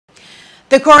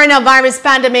The coronavirus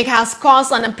pandemic has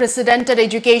caused an unprecedented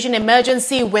education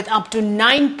emergency with up to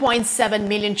 9.7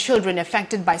 million children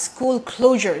affected by school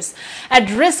closures at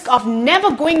risk of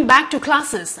never going back to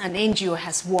classes, an NGO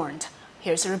has warned.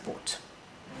 Here's a report.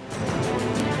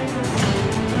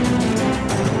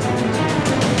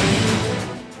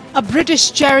 A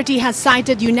British charity has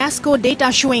cited UNESCO data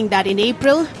showing that in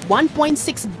April,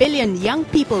 1.6 billion young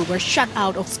people were shut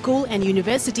out of school and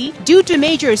university due to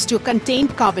measures to contain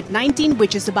COVID-19,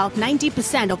 which is about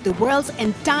 90% of the world's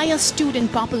entire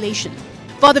student population.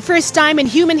 For the first time in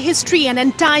human history, an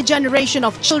entire generation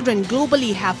of children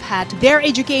globally have had their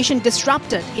education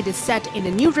disrupted, it is said in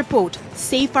a new report,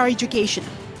 Save Our Education.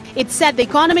 It said the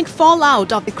economic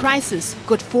fallout of the crisis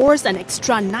could force an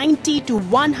extra 90 to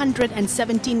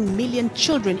 117 million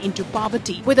children into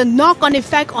poverty, with a knock-on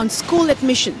effect on school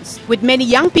admissions. With many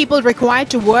young people required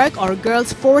to work or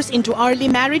girls forced into early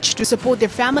marriage to support their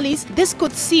families, this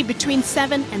could see between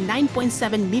 7 and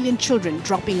 9.7 million children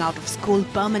dropping out of school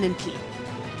permanently.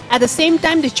 At the same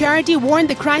time, the charity warned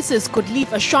the crisis could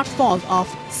leave a shortfall of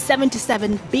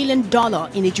 $77 billion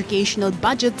in educational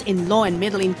budgets in low and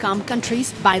middle-income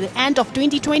countries by the end of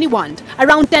 2021.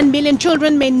 Around 10 million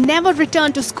children may never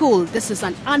return to school. This is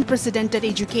an unprecedented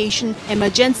education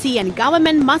emergency and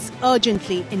government must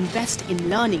urgently invest in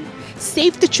learning.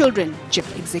 Save the children,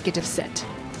 chief executive said.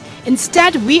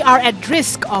 Instead, we are at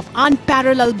risk of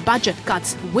unparalleled budget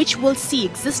cuts, which will see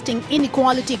existing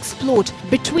inequality explode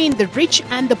between the rich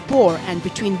and the poor and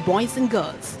between boys and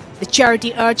girls. The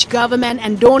charity urged government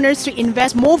and donors to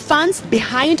invest more funds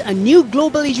behind a new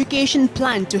global education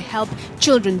plan to help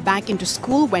children back into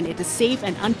school when it is safe,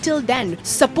 and until then,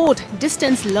 support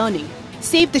distance learning.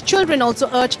 Save the Children also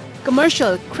urged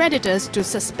commercial creditors to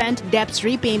suspend debts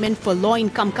repayment for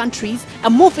low-income countries,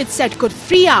 a move it said could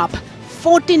free up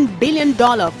 $14 billion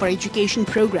for education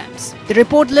programs. The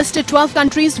report listed 12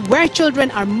 countries where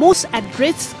children are most at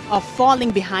risk of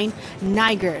falling behind: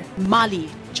 Niger,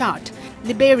 Mali, Chad,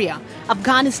 Liberia,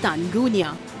 Afghanistan, Guinea,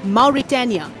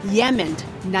 Mauritania, Yemen,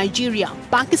 Nigeria,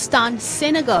 Pakistan,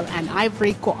 Senegal and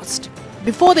Ivory Coast.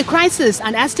 Before the crisis,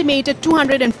 an estimated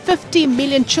 250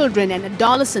 million children and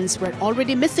adolescents were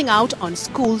already missing out on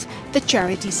schools, the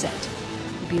charity said.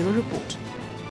 Bureau Report.